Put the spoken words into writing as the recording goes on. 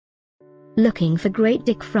Looking for great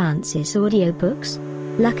Dick Francis audiobooks?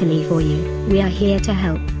 Luckily for you, we are here to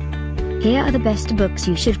help. Here are the best books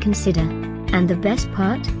you should consider. And the best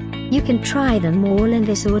part? You can try them all in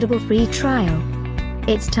this Audible free trial.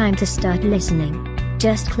 It's time to start listening.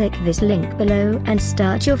 Just click this link below and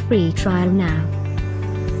start your free trial now.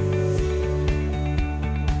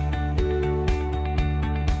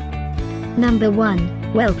 Number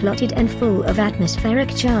 1, well plotted and full of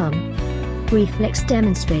atmospheric charm. Reflex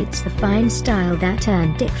demonstrates the fine style that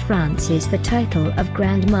earned Dick Francis the title of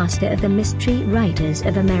Grandmaster of the Mystery Writers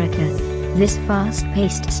of America. This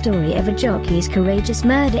fast-paced story of a jockey's courageous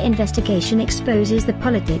murder investigation exposes the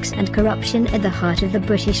politics and corruption at the heart of the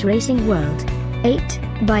British racing world.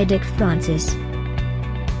 8, by Dick Francis.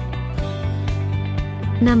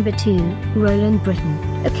 Number 2, Roland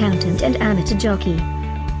Britton, accountant and amateur jockey,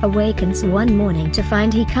 awakens one morning to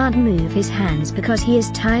find he can't move his hands because he is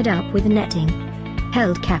tied up with netting.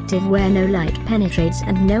 Held captive where no light penetrates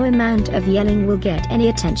and no amount of yelling will get any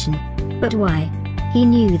attention. But why? He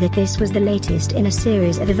knew that this was the latest in a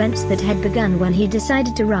series of events that had begun when he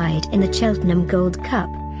decided to ride in the Cheltenham Gold Cup,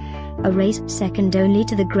 a race second only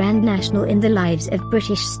to the Grand National in the lives of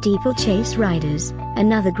British steeplechase riders,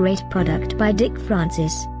 another great product by Dick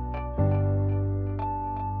Francis.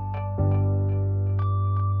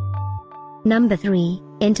 Number 3,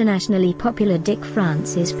 internationally popular Dick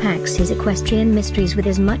Francis packs his equestrian mysteries with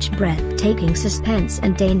as much breathtaking suspense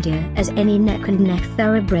and danger as any neck-and-neck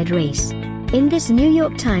thoroughbred race. In this New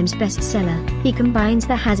York Times bestseller, he combines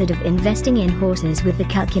the hazard of investing in horses with the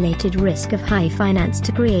calculated risk of high finance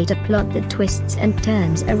to create a plot that twists and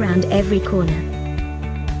turns around every corner.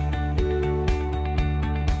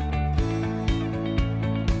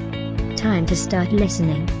 Time to start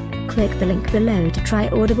listening. Click the link below to try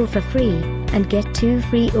Audible for free, and get 2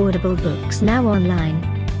 free Audible books now online.